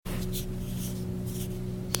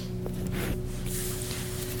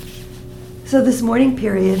So this morning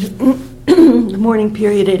period, the morning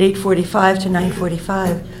period at 8:45 to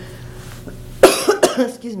 9:45,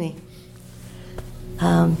 excuse me,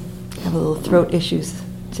 I have a little throat issues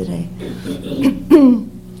today,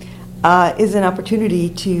 is an opportunity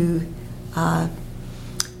to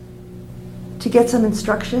get some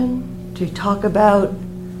instruction, to talk about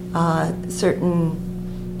certain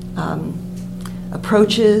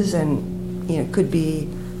approaches, and it could be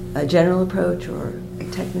a general approach or a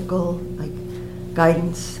technical, like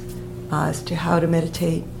guidance as to how to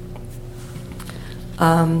meditate.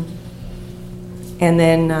 And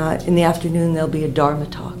then in the afternoon there'll be a Dharma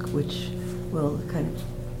talk, which will kind of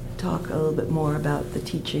talk a little bit more about the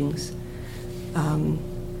teachings.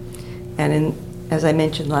 And as I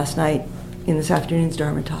mentioned last night, in this afternoon's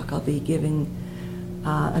Dharma talk, I'll be giving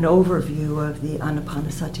an overview of the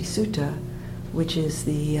Anapanasati Sutta, which is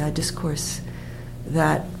the discourse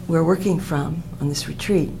that we're working from on this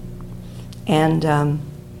retreat. And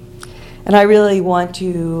I really want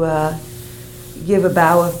to give a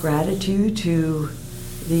bow of gratitude to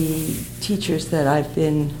the teachers that I've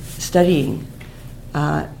been studying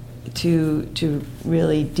to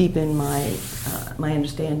really deepen my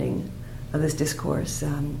understanding of this discourse.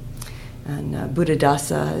 And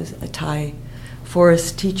Buddhadasa is a Thai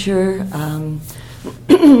forest teacher of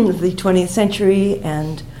the 20th century,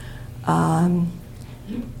 and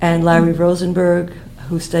Larry Rosenberg,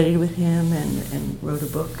 who studied with him and wrote a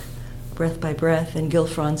book, Breath by Breath, and Gil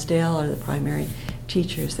Fronsdale are the primary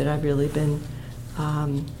teachers that I've really been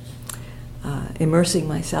immersing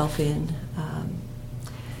myself in.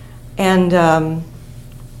 And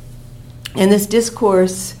this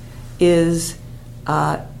discourse is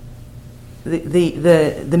the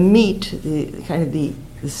meat, the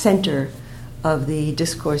center of the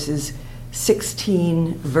discourse is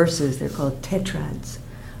 16 verses. They're called tetrads,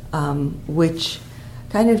 which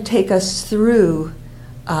kind of take us through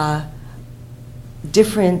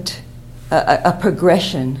different a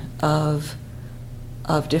progression of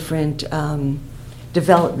different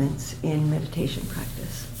developments in meditation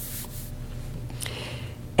practice.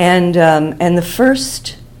 And the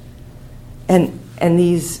first and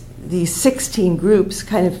these 16 groups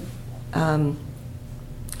kind of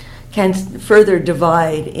can further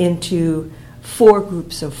divide into 4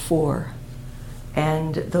 groups of 4,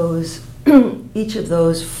 and those each of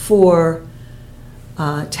those 4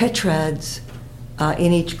 tetrads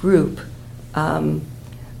in each group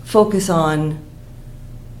focus on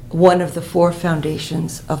one of the 4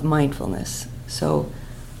 foundations of mindfulness. So,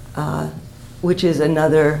 which is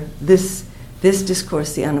another this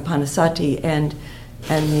discourse, the Anapanasati, and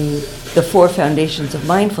the 4 foundations of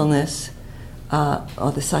mindfulness,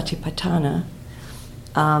 or the Satipatthana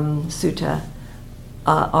Sutta,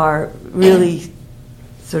 are really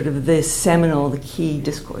sort of the seminal, the key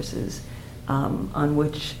discourses on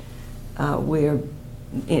which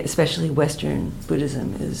especially Western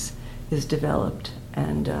Buddhism is developed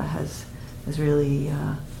and has really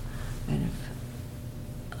kind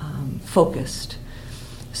of focused.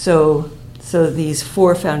 So these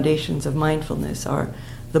 4 foundations of mindfulness are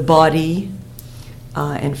the body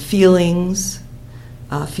and feelings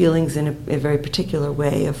in a very particular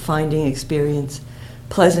way of finding experience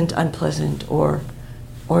pleasant, unpleasant, or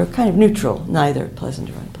kind of neutral, neither pleasant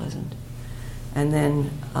or unpleasant. And then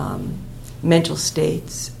mental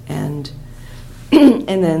states, and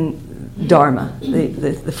then Dharma,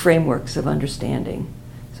 the frameworks of understanding.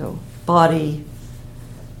 So body,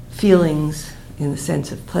 feelings in the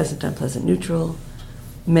sense of pleasant, unpleasant, neutral,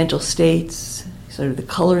 mental states, sort of the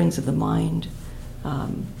colorings of the mind,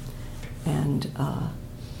 and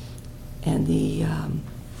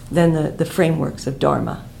then the frameworks of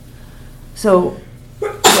Dharma. So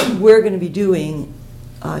what we're going to be doing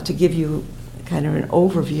to give you kind of an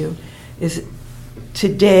overview is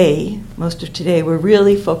most of today, we're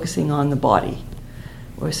really focusing on the body.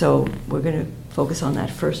 So we're going to focus on that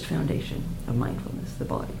first foundation of mindfulness, the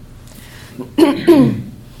body.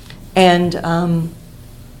 And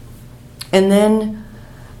then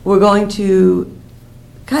we're going to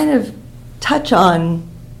kind of touch on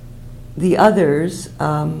the others,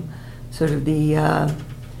 sort of the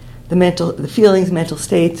feelings, mental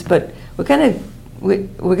states, but we're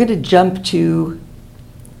going to jump to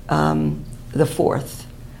the fourth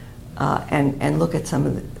and look at some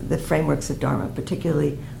of the frameworks of Dharma,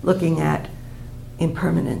 particularly looking at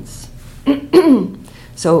impermanence.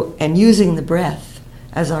 So, and using the breath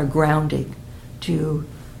as our grounding to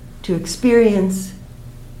experience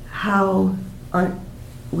how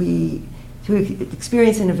to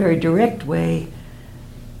experience in a very direct way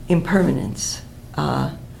impermanence,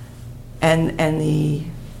 and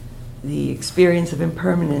the experience of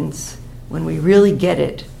impermanence when we really get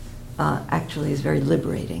it, actually is very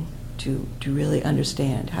liberating to really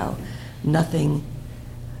understand how nothing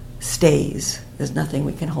stays. There's nothing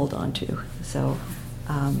we can hold on to. So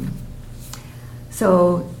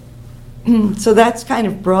that's kind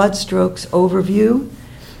of broad strokes overview.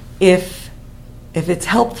 If it's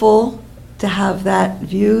helpful to have that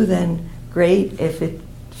view, then great. If it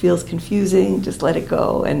feels confusing, just let it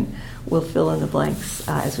go, and we'll fill in the blanks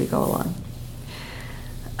as we go along.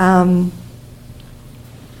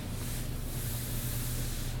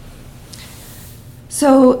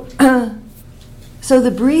 So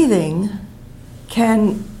the breathing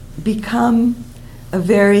can become a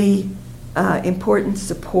very important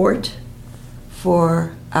support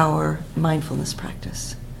for our mindfulness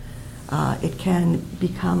practice. It can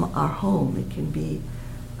become our home. It can be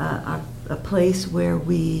a place where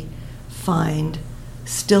we find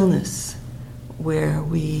stillness, where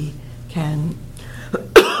we can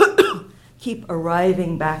keep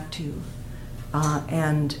arriving back to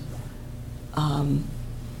and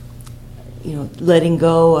letting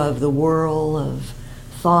go of the whirl of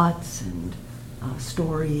thoughts and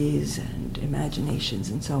stories and imaginations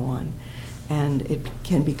and so on. And it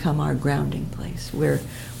can become our grounding place, where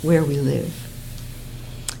we live.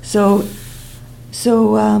 So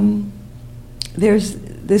there's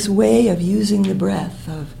this way of using the breath,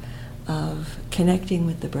 of connecting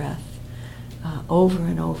with the breath over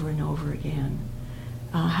and over and over again,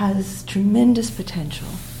 has tremendous potential.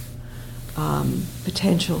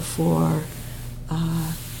 Potential for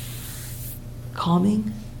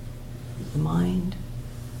calming the mind,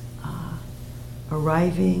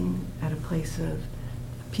 arriving at a place of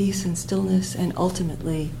peace and stillness, and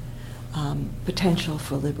ultimately potential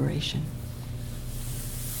for liberation.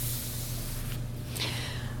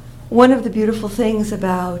 One of the beautiful things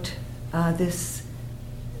about this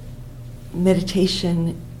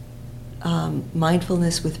meditation,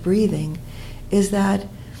 mindfulness with breathing, is that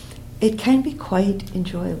it can be quite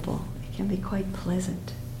enjoyable. It can be quite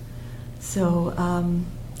pleasant. So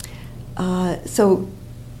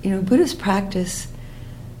Buddhist practice,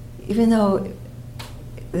 even though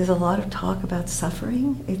there's a lot of talk about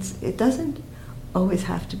suffering, it doesn't always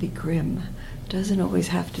have to be grim. It doesn't always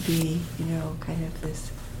have to be, kind of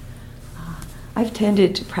this. I've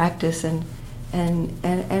tended to practice and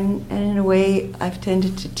in a way I've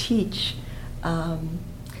tended to teach a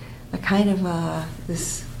kind of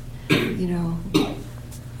this, a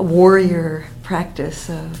warrior practice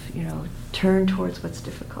of, turn towards what's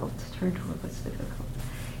difficult,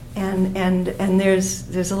 and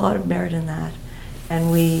there's a lot of merit in that, and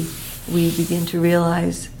we begin to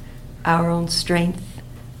realize our own strength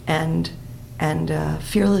and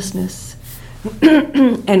fearlessness,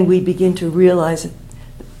 and we begin to realize,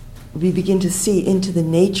 we begin to see into the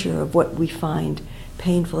nature of what we find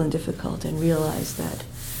painful and difficult, and realize that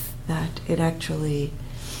it actually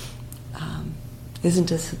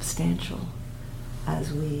isn't as substantial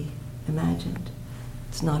as we imagined.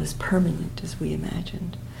 It's not as permanent as we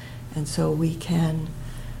imagined, and so we can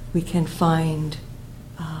find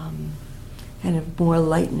kind of more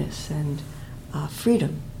lightness and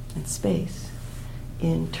freedom and space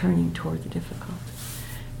in turning toward the difficult,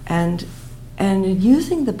 and in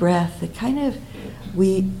using the breath. It kind of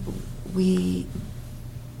we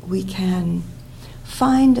can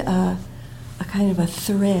find a kind of a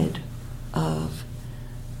thread of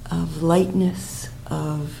lightness,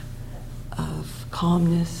 of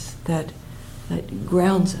calmness that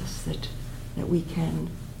grounds us, that we can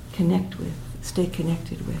connect with, stay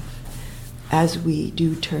connected with, as we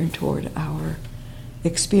do turn toward our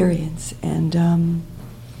experience. And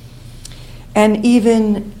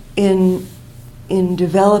even in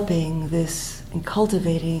developing this and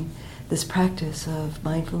cultivating this practice of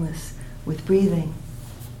mindfulness with breathing,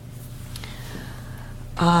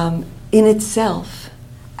 in itself,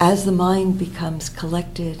 as the mind becomes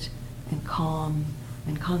collected and calm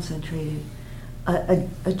and concentrated,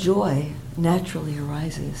 a joy naturally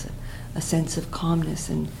arises, a sense of calmness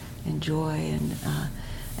and joy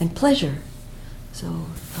and pleasure. So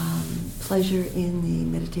pleasure in the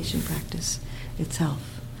meditation practice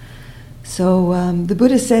itself. So the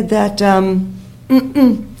Buddha said that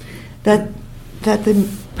that the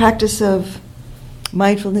practice of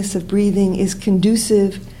mindfulness of breathing is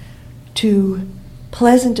conducive to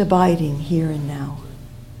pleasant abiding here and now.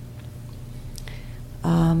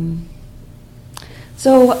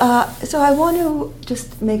 So I want to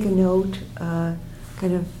just make a note, kind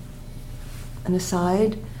of an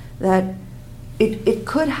aside, that it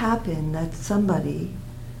could happen that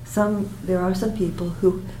there are some people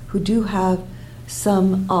who do have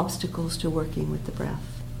some obstacles to working with the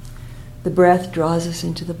breath. The breath draws us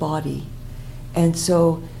into the body, And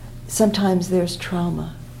so sometimes there's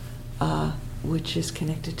trauma, which is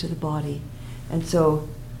connected to the body. And so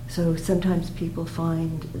sometimes people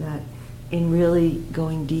find that in really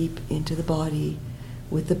going deep into the body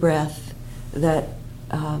with the breath, that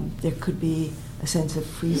there could be a sense of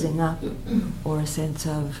freezing up or a sense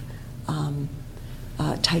of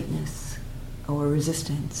tightness or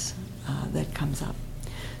resistance that comes up.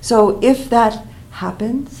 So if that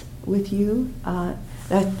happens with you,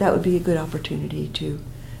 that would be a good opportunity to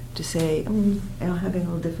say, I'm having a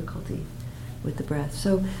little difficulty with the breath.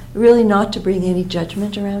 So really not to bring any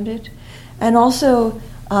judgment around it. And also,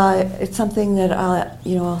 it's something that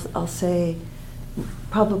I'll say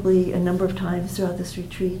probably a number of times throughout this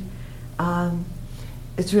retreat.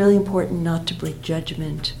 It's really important not to bring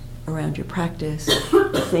judgment around your practice,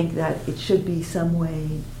 to think that it should be some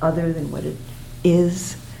way other than what it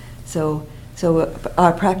is. So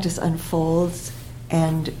our practice unfolds,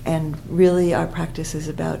 and really our practice is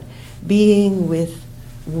about being with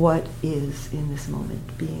what is in this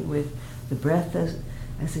moment, being with the breath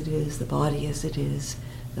as it is, the body as it is,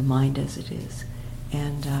 the mind as it is,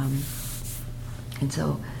 and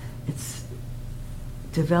so it's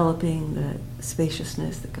developing the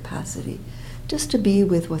spaciousness, the capacity, just to be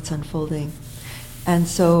with what's unfolding. And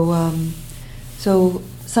so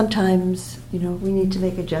sometimes we need to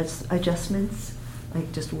make adjustments,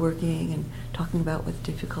 like just working and talking about what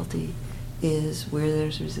difficulty is, where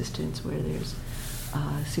there's resistance, where there's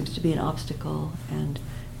seems to be an obstacle, and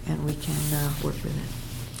we can work with it.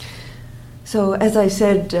 So as I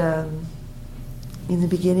said in the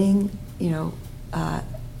beginning,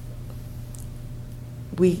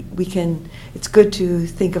 we can. It's good to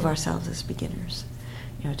think of ourselves as beginners,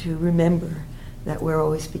 to remember that we're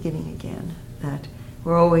always beginning again, that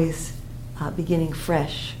we're always beginning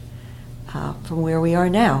fresh from where we are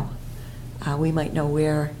now. We might know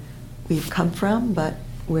where we've come from, but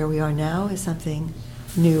where we are now is something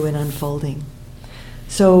new and unfolding.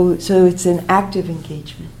 So it's an active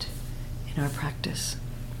engagement in our practice.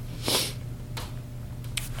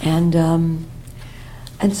 And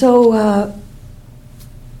so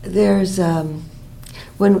there's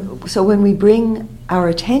when we bring our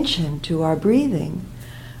attention to our breathing,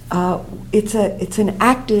 it's an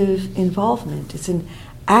active involvement. It's an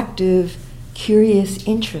active, curious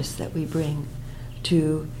interest that we bring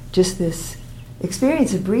to just this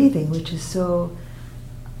experience of breathing, which is so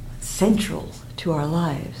central to our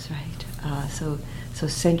lives, right? So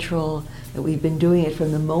central that we've been doing it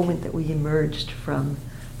from the moment that we emerged from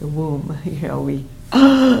the womb. We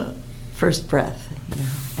first breath,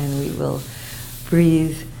 and we will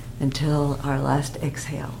breathe until our last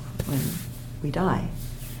exhale when we die,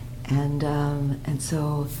 and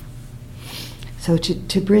so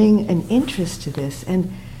to bring an interest to this,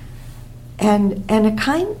 and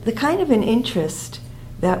the kind of an interest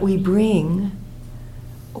that we bring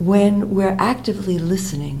when we're actively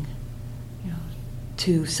listening,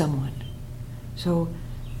 to someone. So,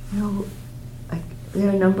 there are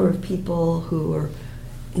a number of people who are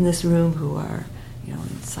in this room who are,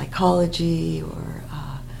 in psychology or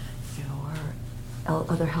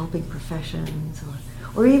other helping professions,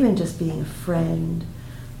 or even just being a friend,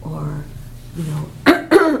 or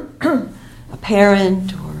a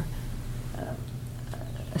parent, or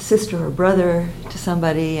a sister or brother to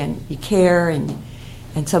somebody, and you care, and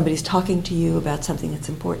somebody's talking to you about something that's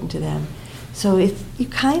important to them. So if you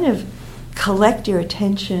kind of collect your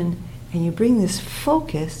attention and you bring this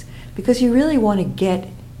focus, because you really want to get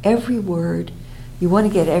every word, you want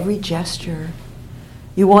to get every gesture,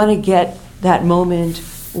 you want to get that moment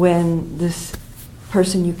when this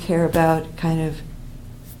person you care about kind of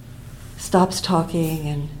stops talking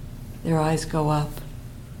and their eyes go up,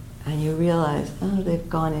 and you realize, they've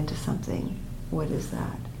gone into something. What is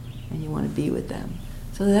that? And you want to be with them.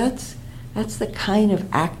 So that's the kind of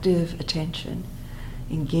active attention,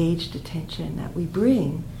 engaged attention that we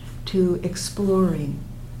bring to exploring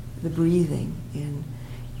the breathing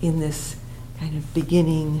in this kind of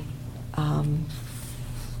beginning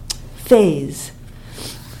phase.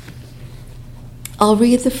 I'll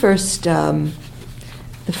read the first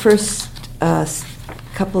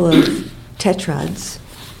couple of tetrads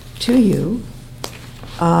to you.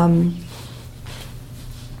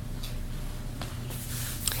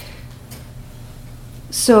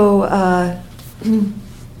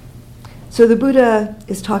 So the Buddha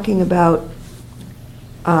is talking about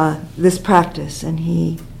this practice, and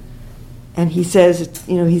he says,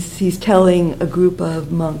 he's telling a group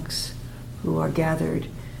of monks who are gathered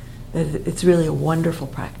that it's really a wonderful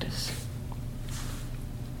practice,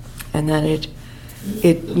 and that it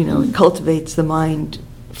cultivates the mind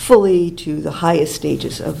fully to the highest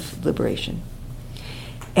stages of liberation.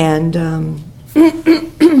 And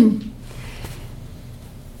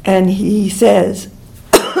and he says,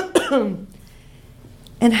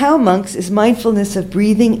 and how, monks, is mindfulness of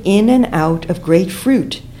breathing in and out of great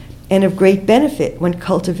fruit and of great benefit when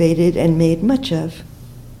cultivated and made much of?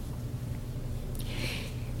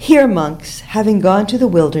 Here, monks, having gone to the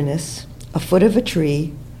wilderness, a foot of a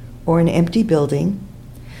tree, or an empty building,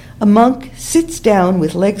 a monk sits down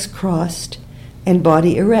with legs crossed and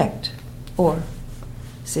body erect, or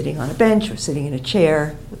sitting on a bench or sitting in a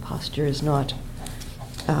chair. The posture is not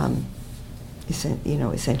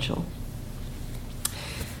essential.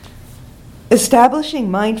 Establishing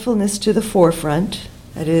mindfulness to the forefront,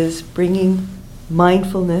 that is, bringing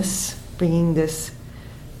mindfulness, bringing this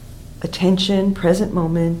attention, present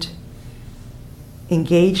moment,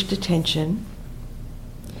 engaged attention,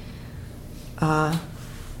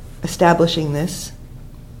 establishing this.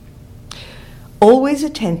 Always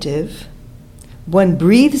attentive, one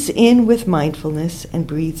breathes in with mindfulness and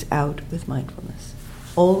breathes out with mindfulness.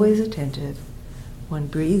 Always attentive, one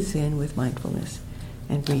breathes in with mindfulness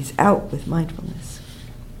and breathes out with mindfulness.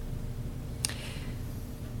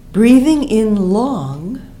 Breathing in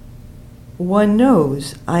long, one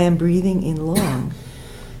knows I am breathing in long.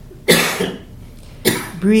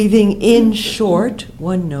 Breathing in short,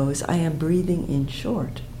 one knows I am breathing in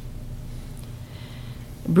short.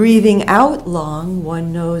 Breathing out long,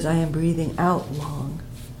 one knows I am breathing out long.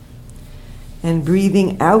 And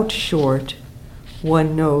breathing out short,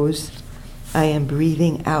 one knows I am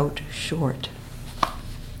breathing out short.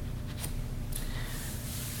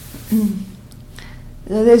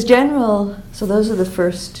 There's so those are the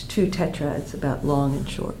first two tetrads about long and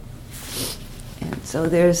short. And so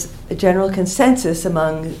there's a general consensus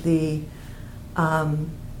among the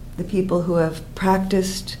people who have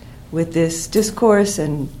practiced with this discourse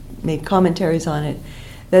and made commentaries on it,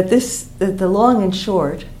 that the long and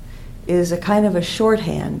short is a kind of a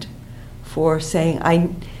shorthand for saying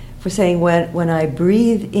when I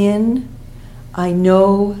breathe in, I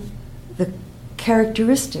know the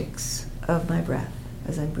characteristics of my breath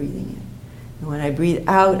as I'm breathing in. And when I breathe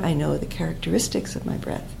out, I know the characteristics of my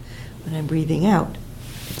breath when I'm breathing out.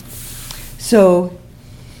 So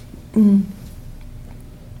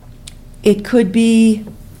it could be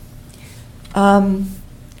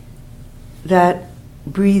that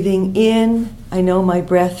breathing in, I know my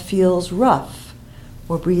breath feels rough,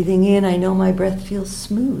 or breathing in, I know my breath feels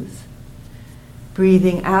smooth.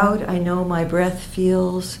 Breathing out, I know my breath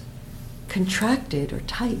feels contracted or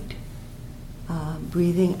tight.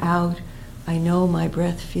 Breathing out, I know my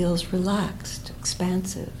breath feels relaxed,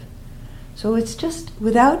 expansive. So it's just,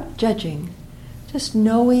 without judging, just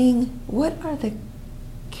knowing what are the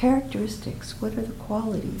characteristics, what are the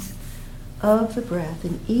qualities of the breath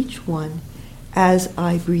in each one as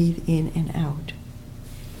I breathe in and out.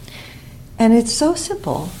 And it's so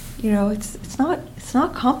simple, it's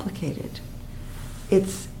not complicated.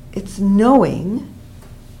 It's knowing.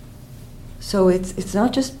 So it's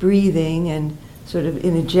not just breathing and sort of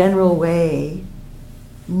in a general way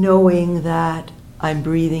knowing that I'm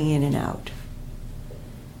breathing in and out.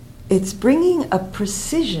 It's bringing a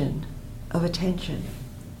precision of attention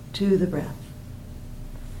to the breath,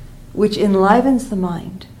 which enlivens the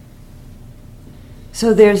mind.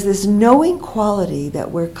 So there's this knowing quality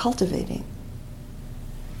that we're cultivating,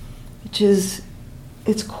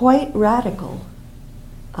 it's quite radical,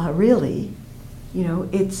 really.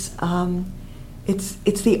 It's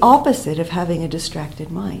the opposite of having a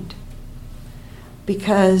distracted mind.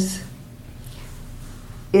 Because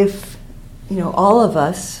if, all of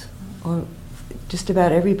us, or just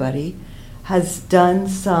about everybody, has done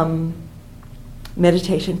some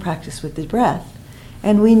meditation practice with the breath,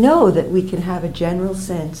 and we know that we can have a general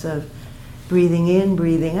sense of breathing in,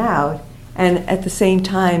 breathing out, and at the same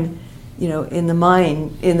time, in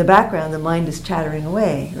the background, the mind is chattering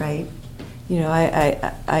away, right?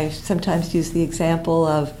 I sometimes use the example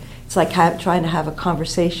of, it's like trying to have a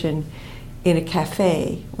conversation in a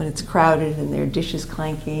cafe when it's crowded and there are dishes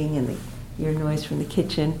clanking and you hear noise from the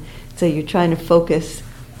kitchen. So you're trying to focus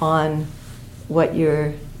on what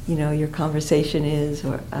your conversation is,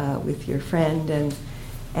 or with your friend, and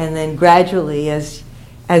then gradually, as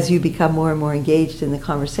you become more and more engaged in the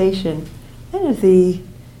conversation,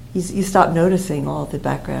 you stop noticing all the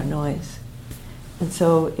background noise. And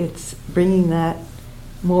so it's bringing that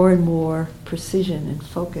more and more precision and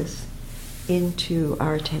focus into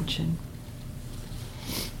our attention.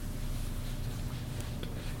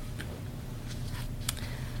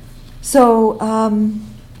 So,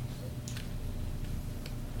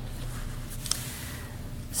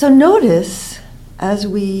 so notice as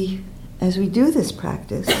we do this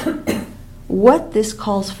practice, what this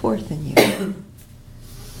calls forth in you.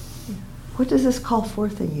 What does this call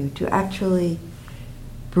forth in you to actually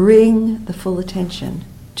bring the full attention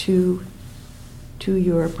to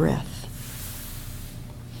your breath?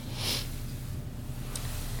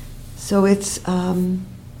 So it's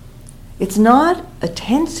not a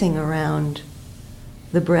tensing around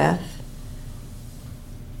the breath.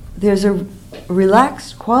 There's a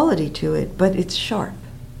relaxed quality to it, but it's sharp.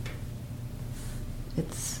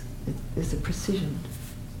 There's a precision.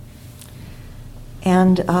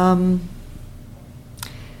 And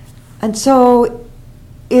so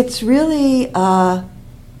it's really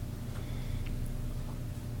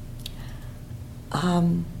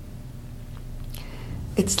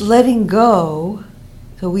it's letting go.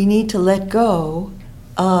 So we need to let go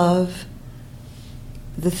of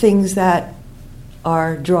the things that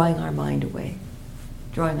are drawing our mind away,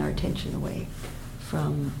 drawing our attention away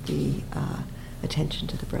from the attention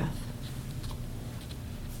to the breath.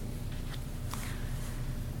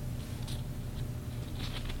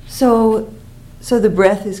 So the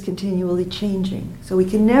breath is continually changing. So we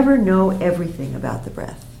can never know everything about the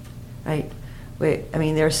breath, right?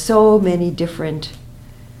 There are so many different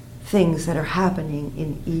things that are happening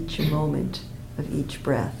in each moment of each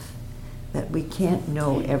breath that we can't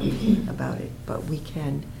know everything about it, but we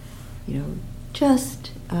can,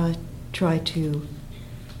 just try to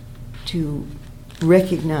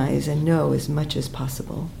recognize and know as much as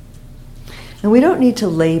possible. And we don't need to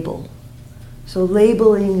label. So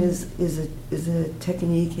labeling is a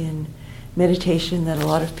technique in meditation that a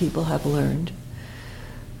lot of people have learned.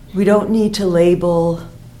 We don't need to label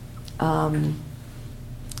long,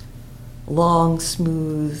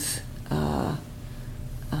 smooth,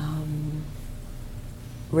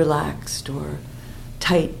 relaxed, or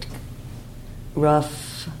tight,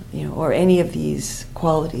 rough, or any of these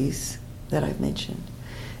qualities that I've mentioned.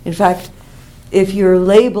 In fact, if you're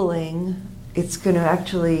labeling, it's going to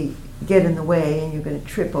actually get in the way, and you're going to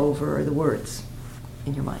trip over the words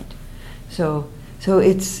in your mind. So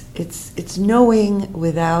it's knowing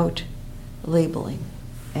without labeling,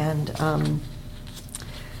 and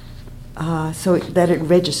so that it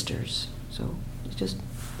registers. So it's just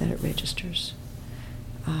that it registers,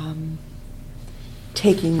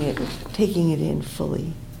 taking it in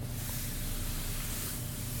fully.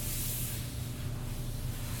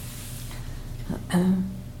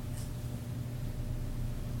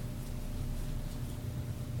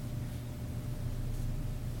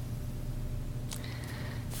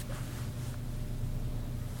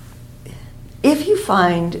 If you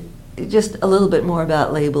find, just a little bit more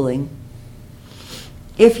about labeling,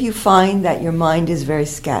 if you find that your mind is very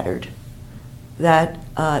scattered, that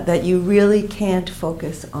you really can't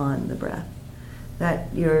focus on the breath,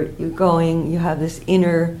 that you have this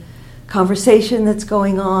inner conversation that's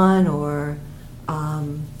going on, or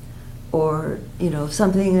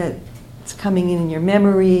something that's coming in your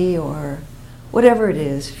memory, or whatever it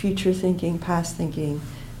is, future thinking, past thinking,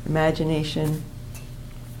 imagination,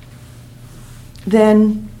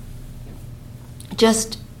 then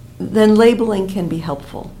labeling can be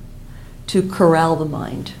helpful to corral the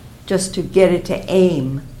mind, just to get it to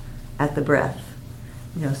aim at the breath.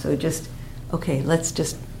 So just, okay, let's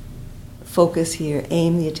just focus here,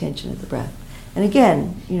 aim the attention at the breath. And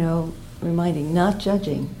again, reminding, not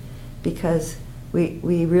judging, because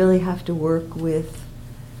we really have to work with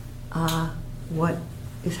what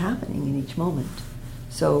is happening in each moment.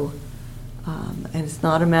 So, and it's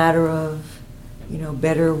not a matter of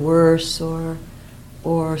better, worse, or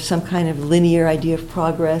some kind of linear idea of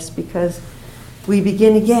progress, because we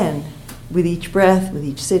begin again with each breath, with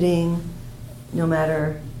each sitting, no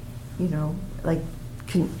matter,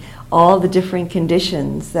 all the different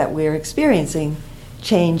conditions that we're experiencing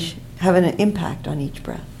have an impact on each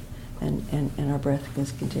breath, and our breath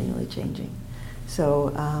is continually changing.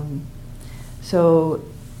 So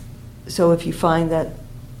if you find that,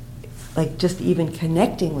 just even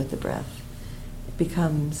connecting with the breath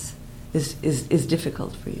is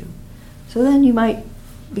difficult for you, so then you might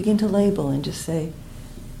begin to label and just say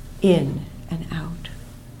in and out.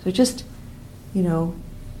 So just you know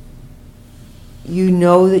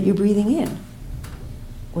that you're breathing in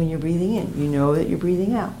when you're breathing in. You know that you're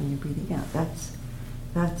breathing out when you're breathing out.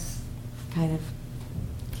 That's kind of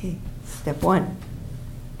okay. Step one.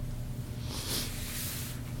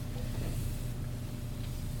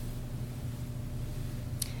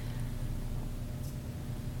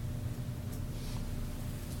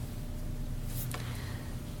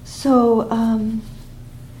 So,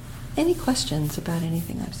 any questions about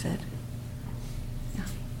anything I've said? Yeah.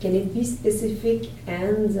 can it be specific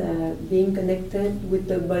and being connected with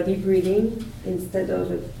the body breathing instead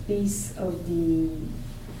of a piece of the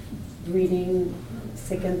breathing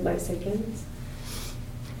second by second?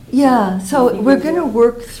 Yeah, so we're going to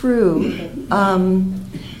work through.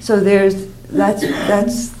 So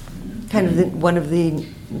that's kind of one of the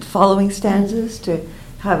following stanzas, to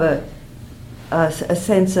have a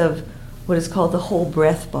sense of what is called the whole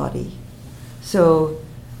breath body. So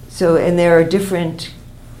and there are different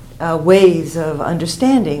ways of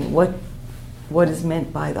understanding what is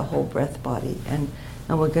meant by the whole breath body, and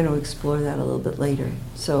we're going to explore that a little bit later.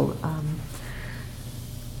 So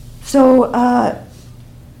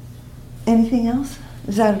anything else?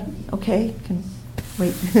 Is that okay? Can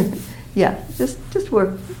wait. Yeah, just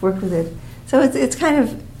work with it. So it's kind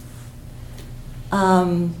of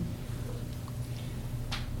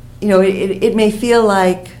it may feel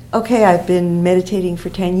like, okay, I've been meditating for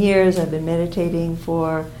 10 years. I've been meditating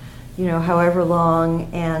for however long,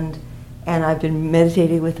 and I've been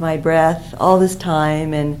meditating with my breath all this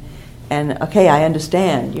time, and okay, I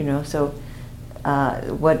understand. So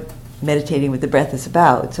what meditating with the breath is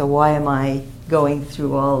about. So why am I going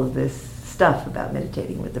through all of this stuff about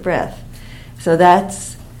meditating with the breath? So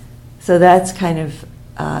that's kind of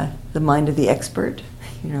the mind of the expert.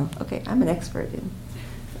 Okay, I'm an expert in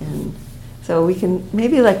so we can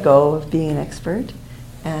maybe let go of being an expert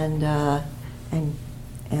and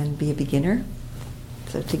be a beginner.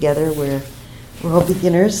 So together we're all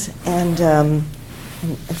beginners, and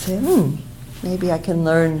say, maybe I can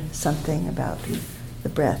learn something about the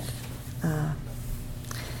breath. Yeah.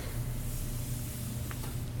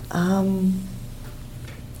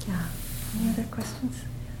 Any other questions?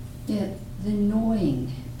 Yeah, the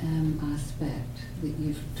knowing aspect that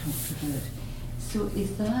you've talked about. So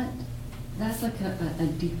is that's like a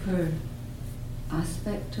deeper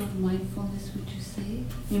aspect of mindfulness, would you say?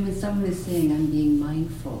 When someone is saying, I'm being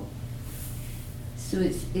mindful, so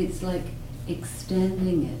it's like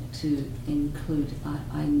extending it to include,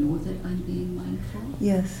 I know that I'm being mindful?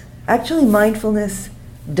 Yes. Actually, mindfulness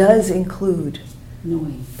does include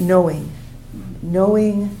knowing. Mm-hmm.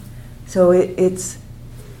 Knowing. So it's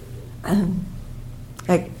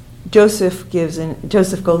like Joseph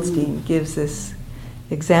Goldstein gives this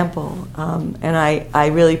example, and I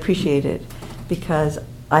really appreciate it, because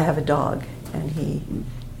I have a dog, and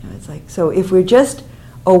it's like, so if we're just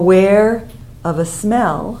aware of a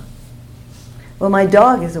smell, well, my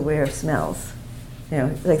dog is aware of smells.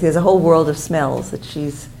 Like there's a whole world of smells that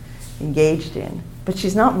she's engaged in, but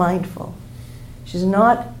she's not mindful. She's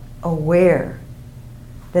not aware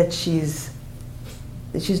that she's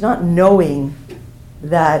not knowing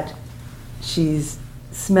that she's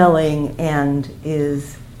smelling and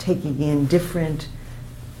is taking in different,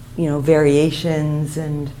 variations,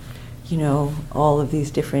 and all of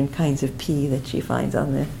these different kinds of pee that she finds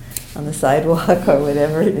on the sidewalk or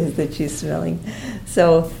whatever it is that she's smelling.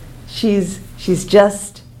 So she's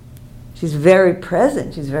very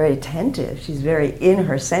present, she's very attentive, she's very in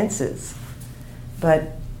her senses.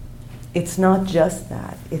 But it's not just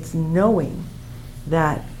that, it's knowing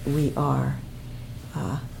that we are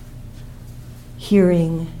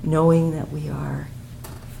hearing, knowing that we are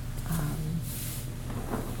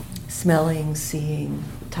smelling, seeing,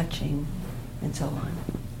 touching, and so on,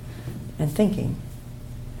 and thinking.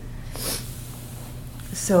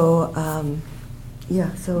 So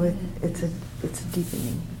so it's a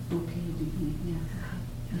deepening. Okay, deepening, yeah.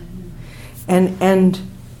 And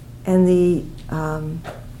the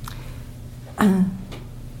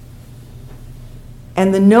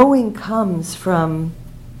and the knowing comes from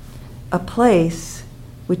a place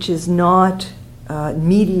which is not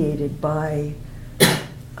mediated by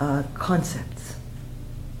concepts.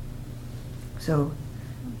 So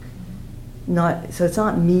it's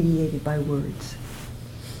not mediated by words.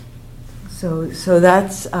 So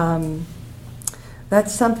that's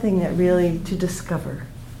something that really to discover,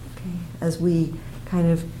 okay, as we kind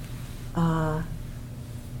of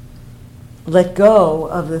let go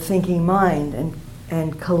of the thinking mind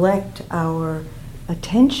and collect our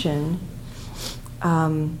attention.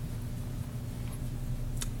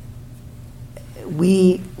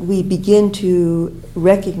 We begin to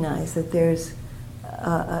recognize that there's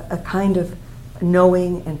a kind of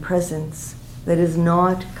knowing and presence that is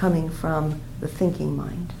not coming from the thinking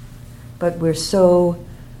mind, but we're so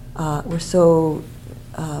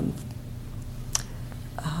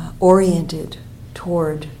oriented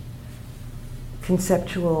toward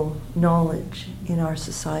conceptual knowledge in our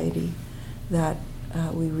society that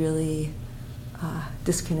we really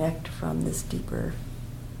disconnect from this deeper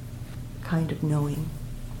kind of knowing,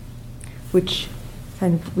 which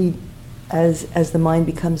kind of as the mind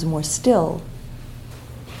becomes more still,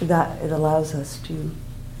 that it allows us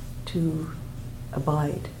to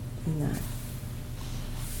abide in that.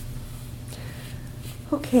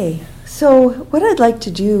 Okay, so what I'd like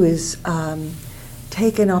to do is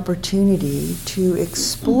take an opportunity to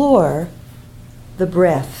explore the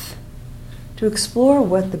breath, to explore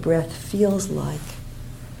what the breath feels like,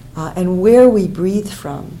 and where we breathe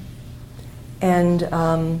from, and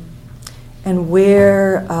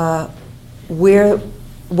where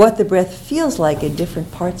what the breath feels like in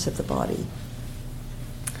different parts of the body.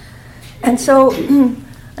 And so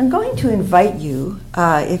I'm going to invite you,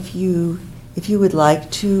 if you would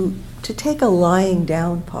like, to take a lying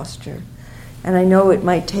down posture. And I know it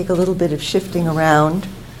might take a little bit of shifting around,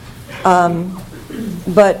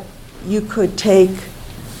 but you could take,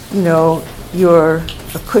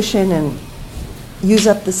 a cushion and use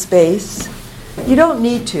up the space. You don't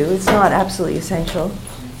need to. It's not absolutely essential.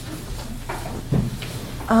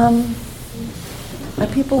 Are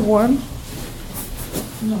people warm?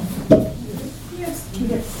 No.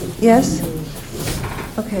 Yes. Yes?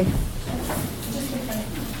 Okay.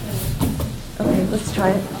 Okay, let's try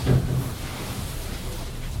it.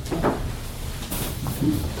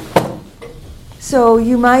 So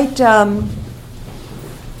you might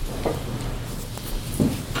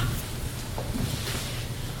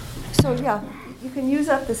you can use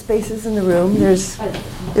up the spaces in the room. There's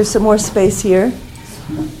some more space here.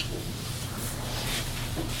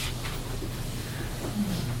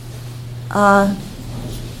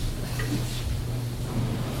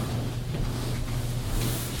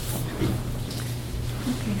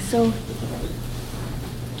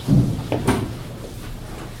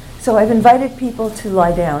 So I've invited people to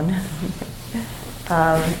lie down,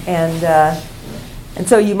 and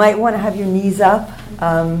so you might want to have your knees up.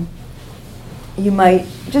 You might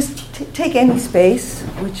just take any space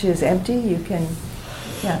which is empty. You can,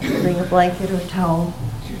 bring a blanket or towel,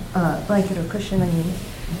 blanket or cushion.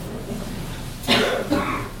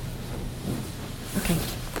 Okay,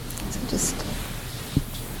 so just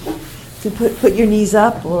put your knees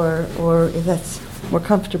up, or if that's more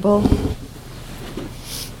comfortable.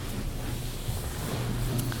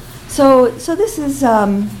 So this is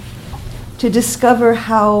to discover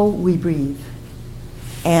how we breathe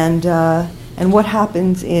and what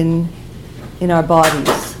happens in our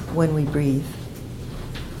bodies when we breathe.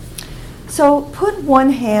 So put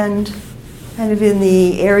one hand kind of in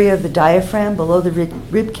the area of the diaphragm below the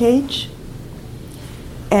rib cage,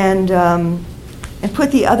 and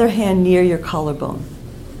put the other hand near your collarbone.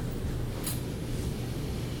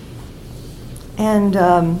 And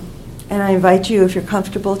I invite you, if you're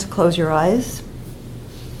comfortable, to close your eyes.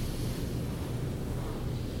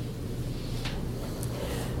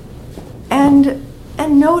 And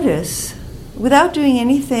notice, without doing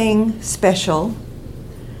anything special,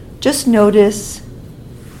 just notice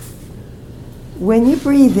when you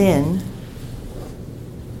breathe in,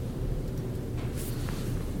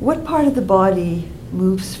 what part of the body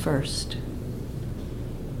moves first?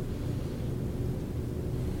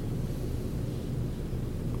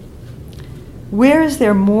 Where is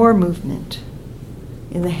there more movement?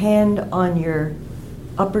 In the hand on your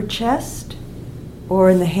upper chest, or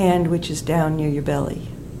in the hand which is down near your belly?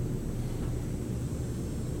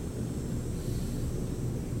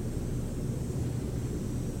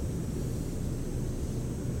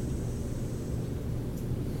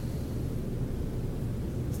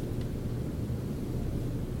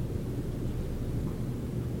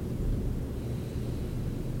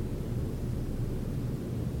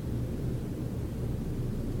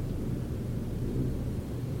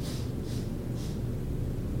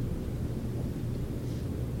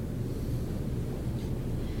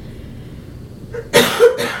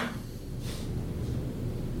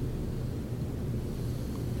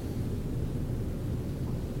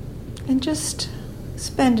 And just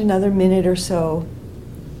spend another minute or so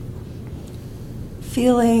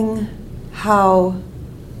feeling how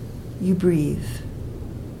you breathe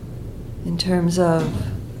in terms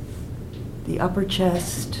of the upper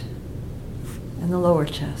chest and the lower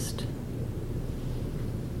chest.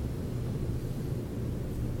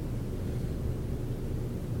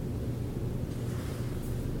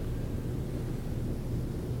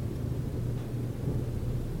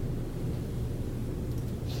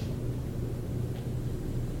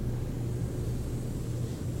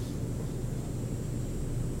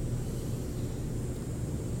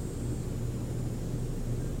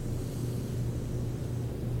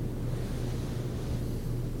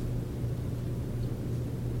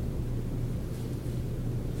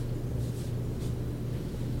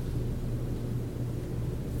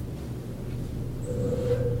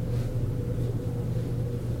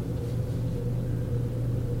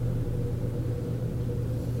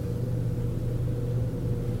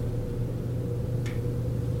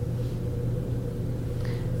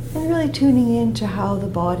 tuning in to how the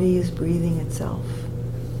body is breathing itself.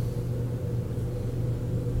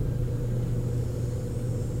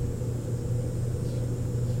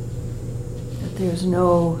 That there's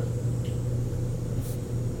no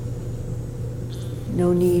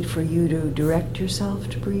need for you to direct yourself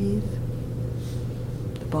to breathe.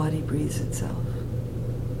 The body breathes itself.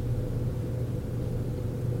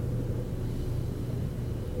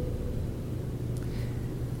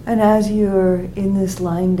 And as you're in this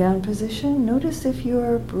lying down position, notice if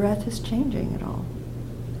your breath is changing at all.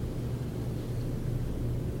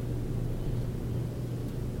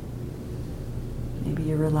 Maybe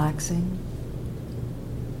you're relaxing.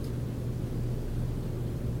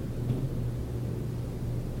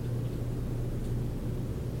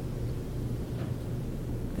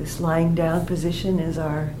 This lying down position is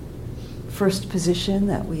our first position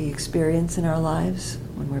that we experience in our lives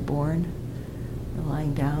when we're born. We're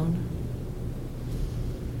lying down.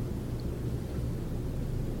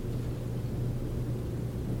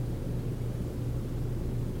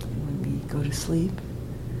 And when we go to sleep,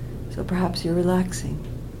 so perhaps you're relaxing.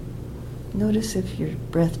 Notice if your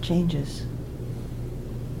breath changes.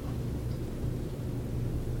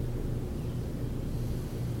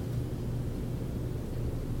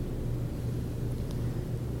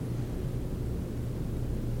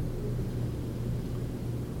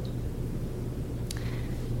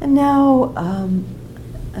 And now I'm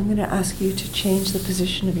going to ask you to change the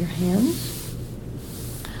position of your hands.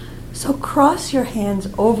 So cross your hands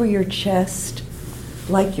over your chest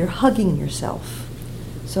like you're hugging yourself,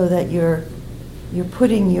 so that you're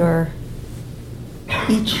putting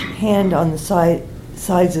each hand on the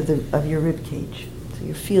sides of your rib cage. So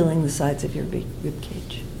you're feeling the sides of your rib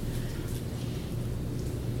cage.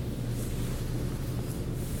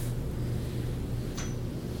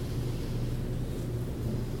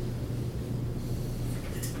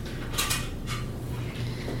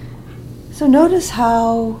 So notice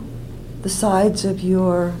how the sides of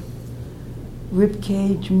your rib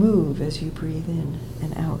cage move as you breathe in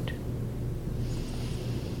and out.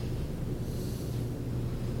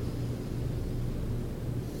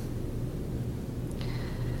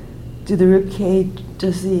 Do the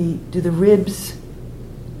ribs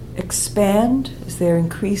expand? Is there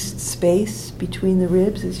increased space between the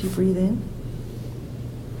ribs as you breathe in?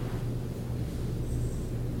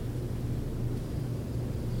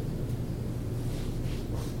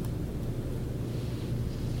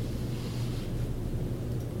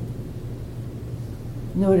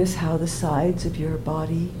 Notice how the sides of your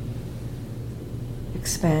body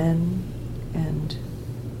expand and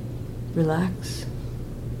relax.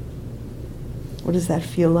 What does that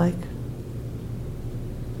feel like?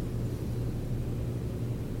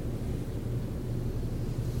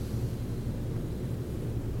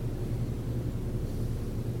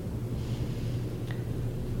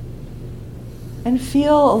 And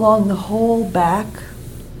feel along the whole back.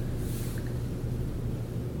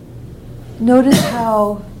 Notice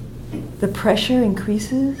how the pressure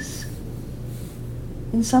increases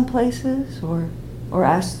in some places, or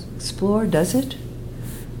explore, does it?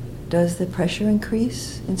 Does the pressure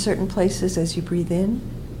increase in certain places as you breathe in?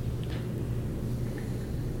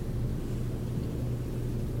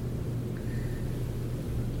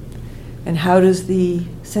 And how does the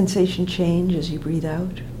sensation change as you breathe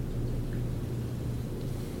out?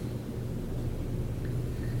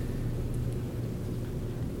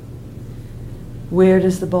 Where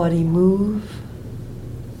does the body move?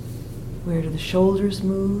 Where do the shoulders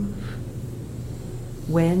move?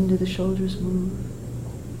 When do the shoulders move?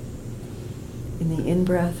 In the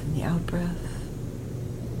in-breath and the out-breath.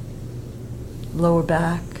 Lower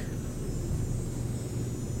back.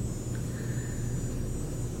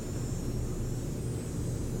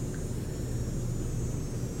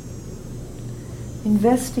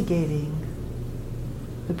 Investigating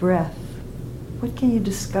the breath. What can you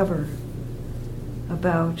discover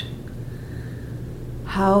about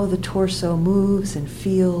how the torso moves and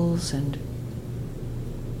feels and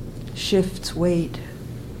shifts weight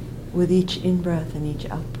with each in-breath and each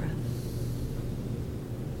out-breath?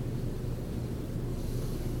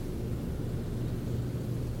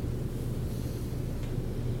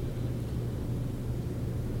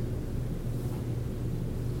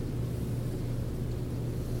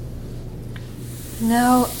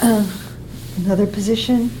 Now, another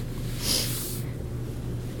position.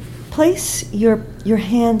 Place your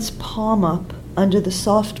hand's palm up under the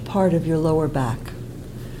soft part of your lower back.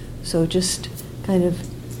 So just kind of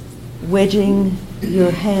wedging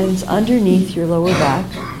your hands underneath your lower back,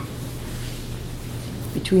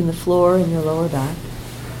 between the floor and your lower back.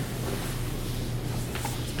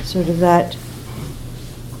 Sort of that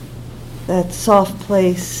that soft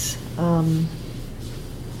place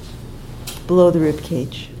below the rib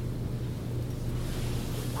cage.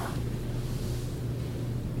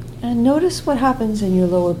 And notice what happens in your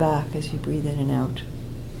lower back as you breathe in and out.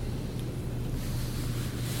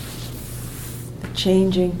 The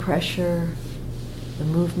changing pressure, the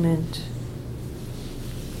movement.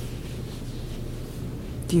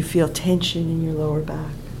 Do you feel tension in your lower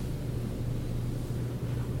back?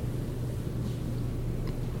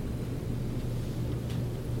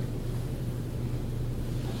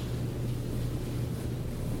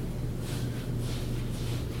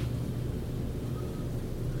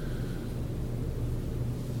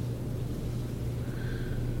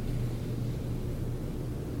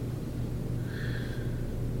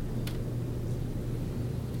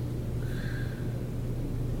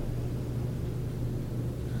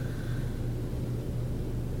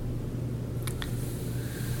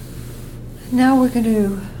 Now we're going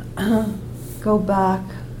to go back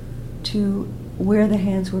to where the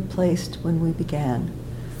hands were placed when we began.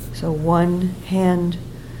 So one hand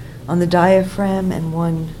on the diaphragm and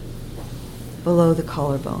one below the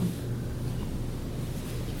collarbone.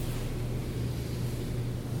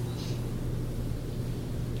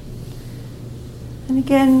 And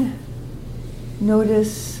again,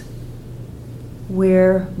 notice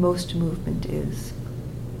where most movement is.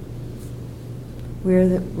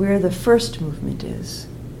 Where the first movement is,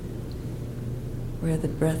 where the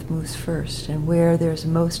breath moves first, and where there's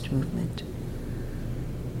most movement.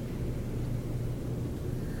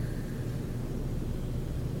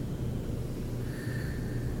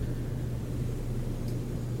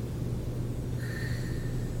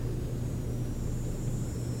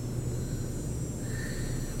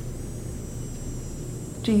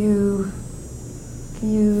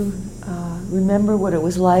 Can you remember what it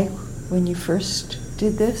was like when you first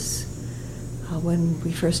did this, when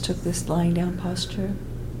we first took this lying down posture?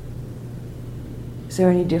 Is there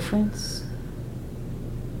any difference?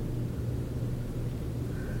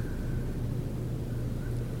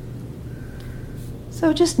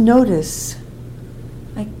 So just notice,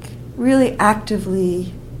 like really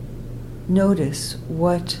actively notice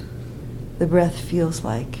what the breath feels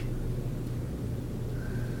like.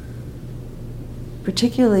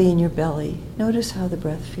 Particularly in your belly. Notice how the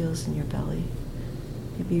breath feels in your belly.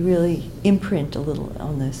 Maybe really imprint a little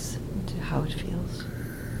on this, into how it feels.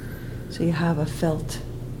 So you have a felt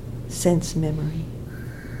sense memory.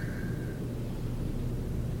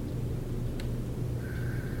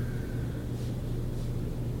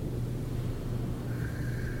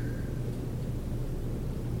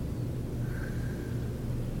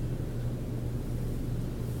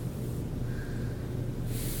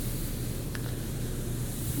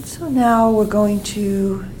 So now we're going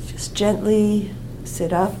to just gently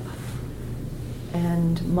sit up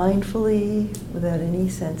and mindfully, without any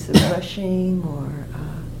sense of rushing or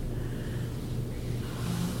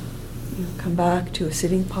come back to a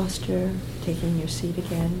sitting posture, taking your seat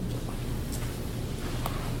again.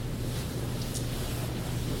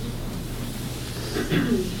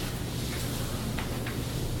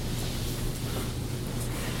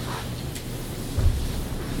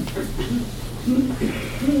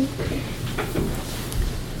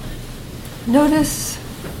 Notice,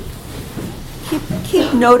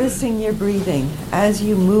 keep noticing your breathing as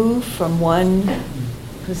you move from one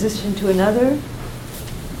position to another.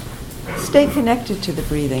 Stay connected to the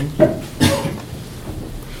breathing.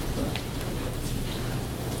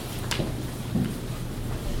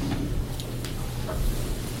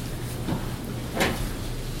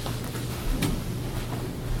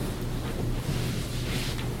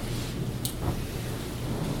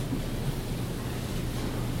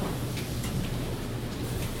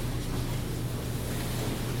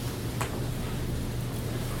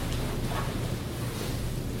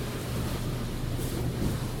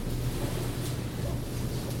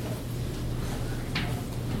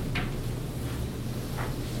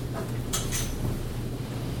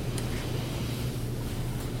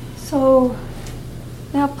 So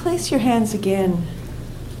now place your hands again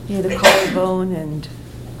near the collarbone and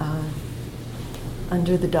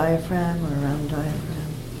under the diaphragm or around the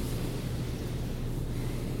diaphragm.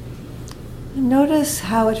 And notice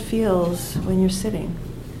how it feels when you're sitting.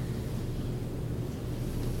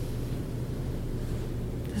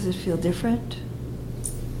 Does it feel different?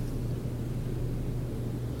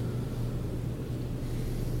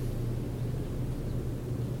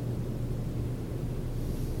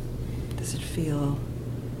 Does it feel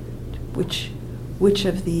which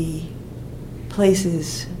of the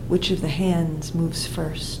places, which of the hands moves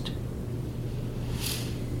first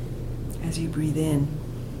as you breathe in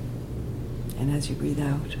and as you breathe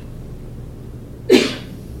out?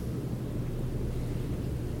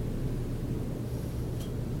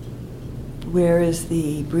 Where is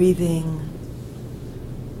the breathing?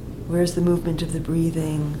 Where's the movement of the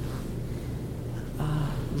breathing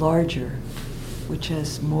larger, which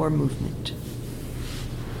has more movement?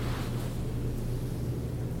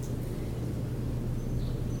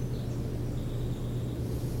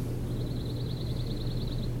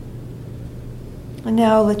 And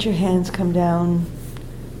now let your hands come down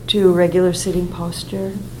to a regular sitting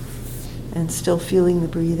posture and still feeling the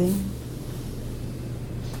breathing.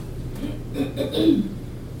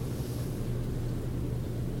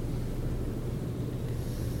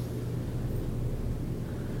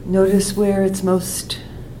 Notice where you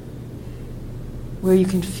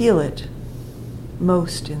can feel it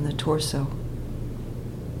most in the torso.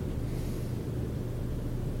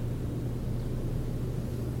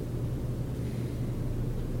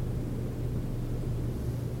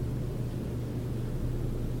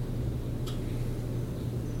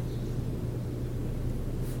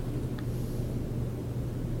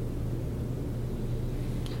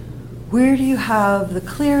 Where do you have the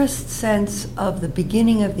clearest sense of the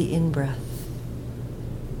beginning of the in-breath?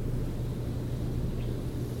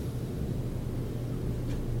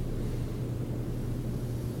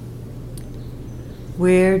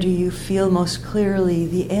 Where do you feel most clearly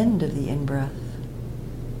the end of the in-breath?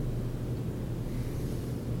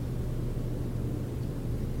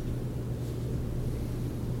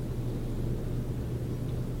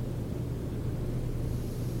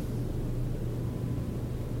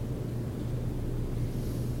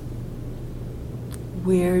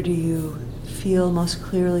 Where do you feel most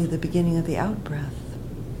clearly the beginning of the out-breath?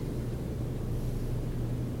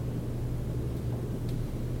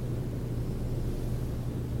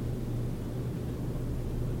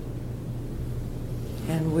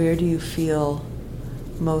 And where do you feel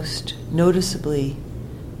most noticeably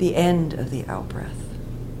the end of the out-breath?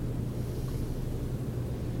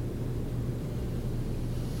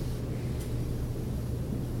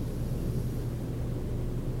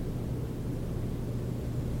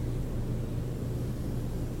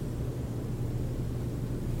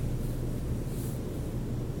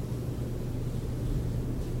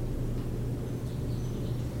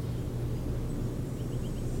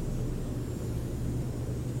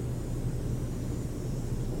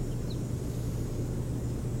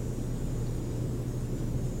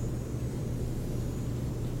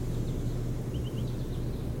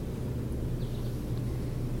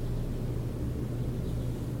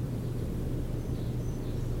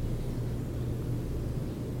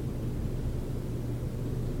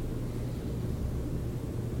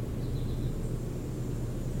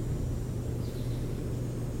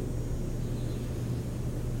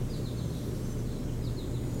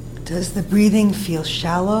 Does the breathing feel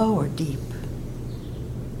shallow or deep?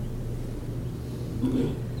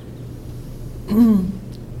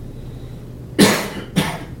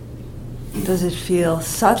 Does it feel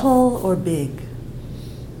subtle or big?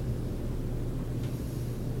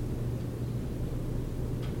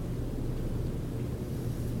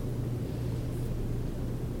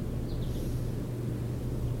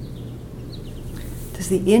 Does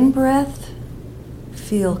the in-breath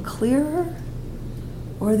feel clearer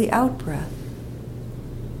or the out-breath?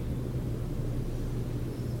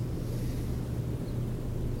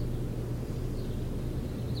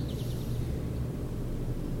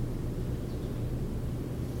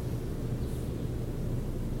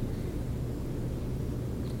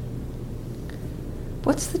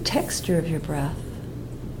 What's the texture of your breath?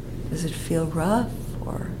 Does it feel rough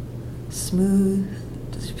or smooth?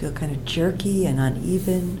 Does it feel kind of jerky and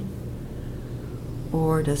uneven?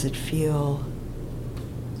 Or does it feel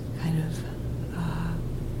kind of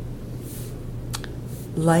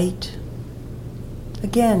light?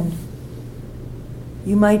 Again,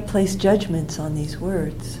 you might place judgments on these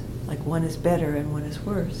words, like one is better and one is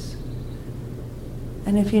worse.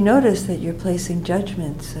 And if you notice that you're placing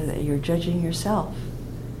judgments, so that you're judging yourself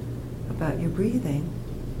about your breathing,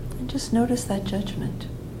 and just notice that judgment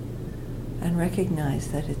and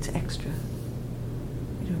recognize that it's extra.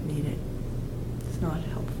 You don't need it. It's not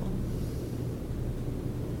helpful.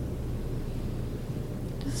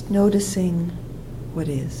 Just noticing what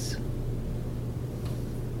is.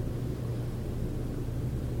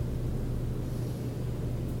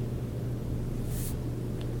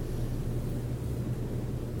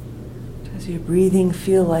 Does your breathing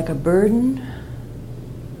feel like a burden?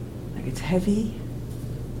 Like it's heavy?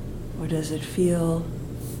 Or does it feel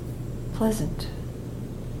pleasant?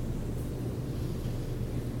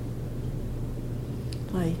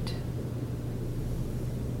 Light?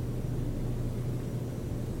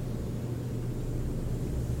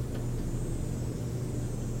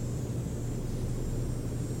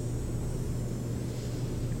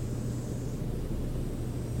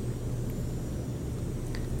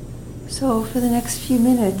 So for the next few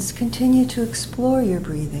minutes, continue to explore your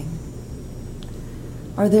breathing.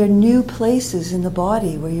 Are there new places in the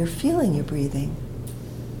body where you're feeling your breathing?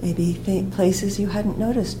 Maybe places you hadn't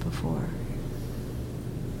noticed before.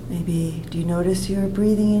 Maybe do you notice you're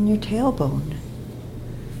breathing in your tailbone,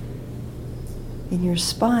 in your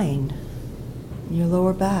spine, in your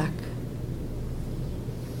lower back,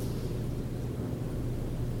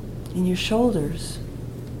 in your shoulders?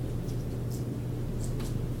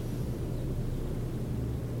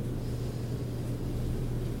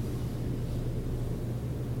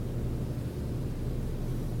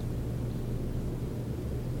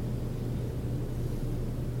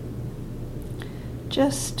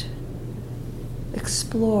 Just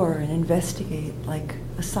explore and investigate like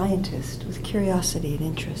a scientist with curiosity and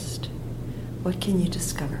interest. What can you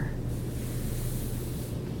discover?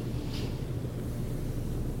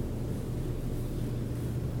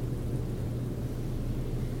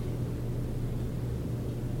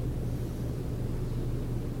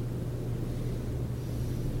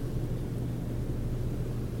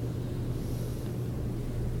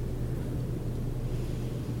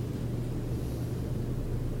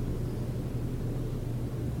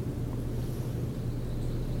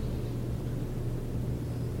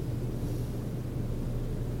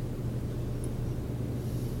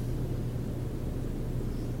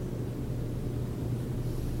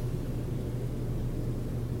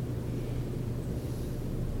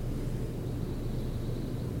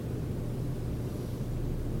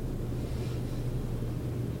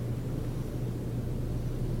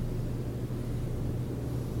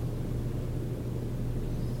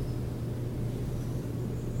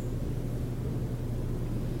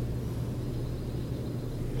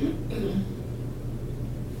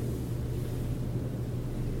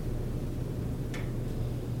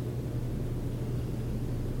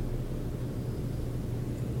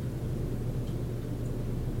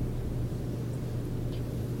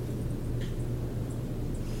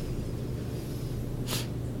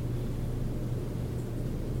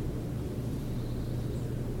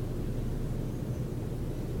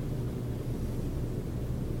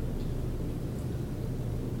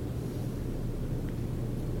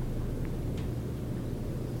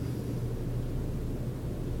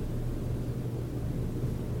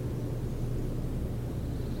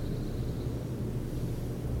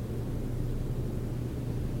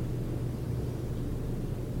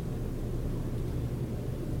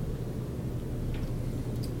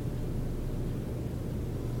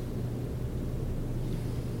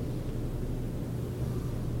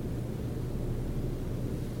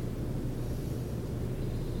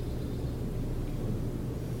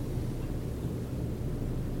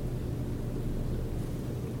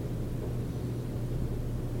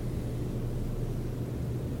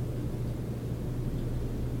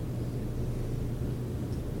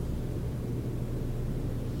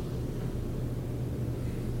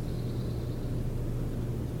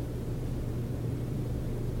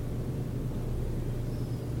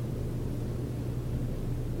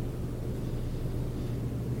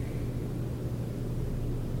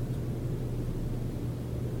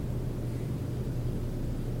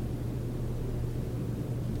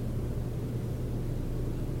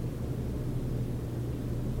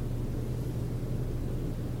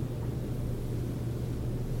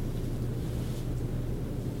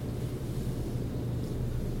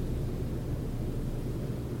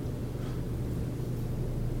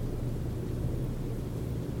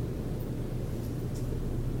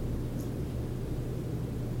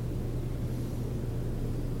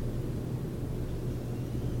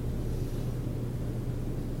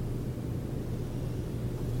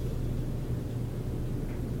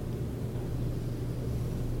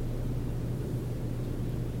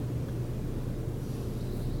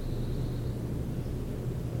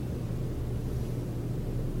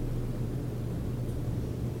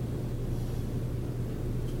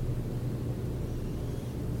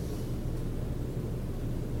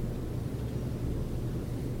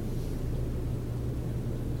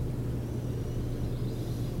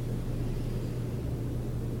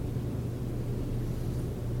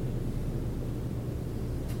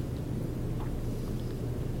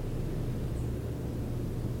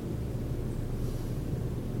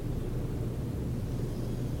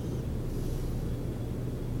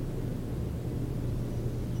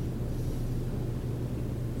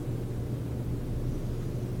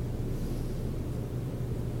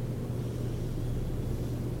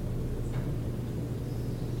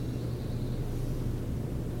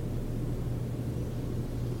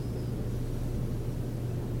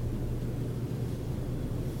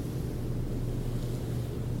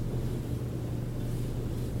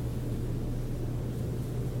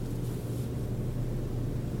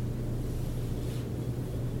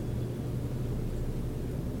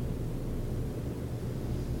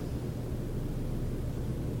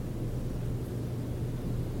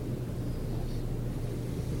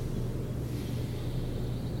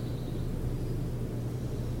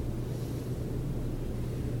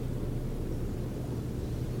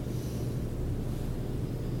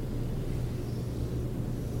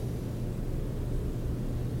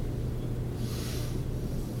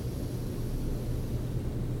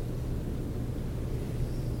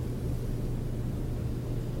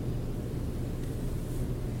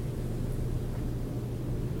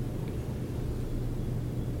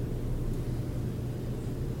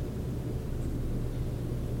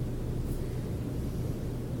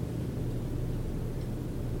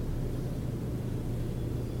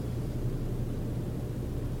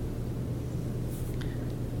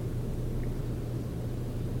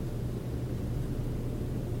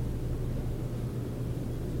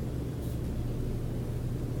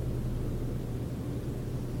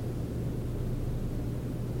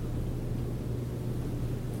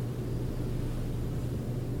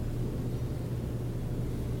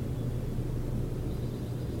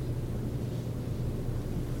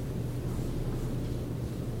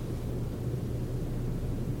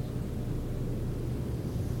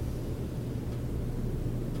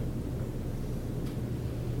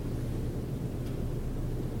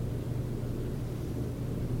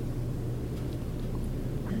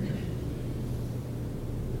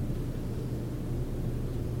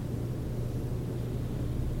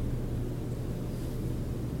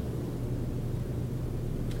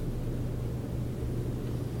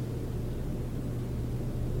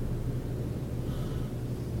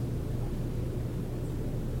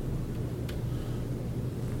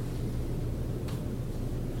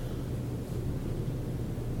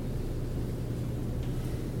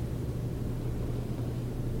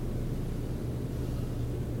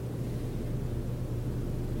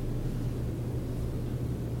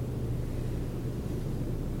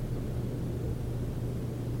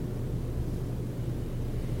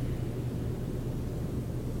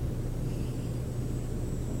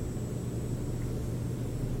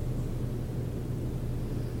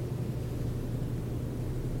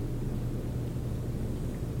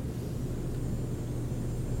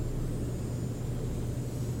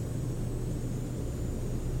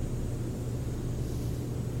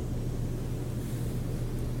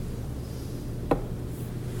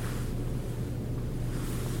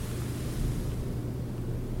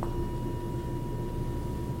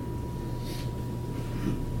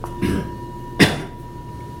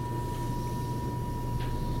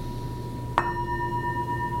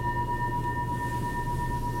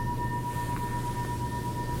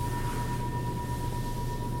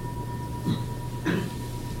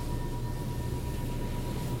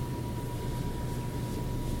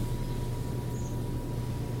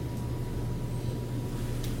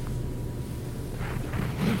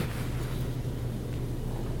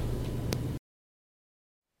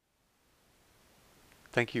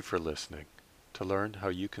 Thank you for listening. To learn how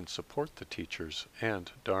you can support the teachers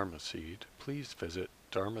and Dharma Seed, please visit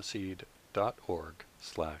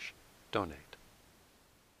dharmaseed.org/donate.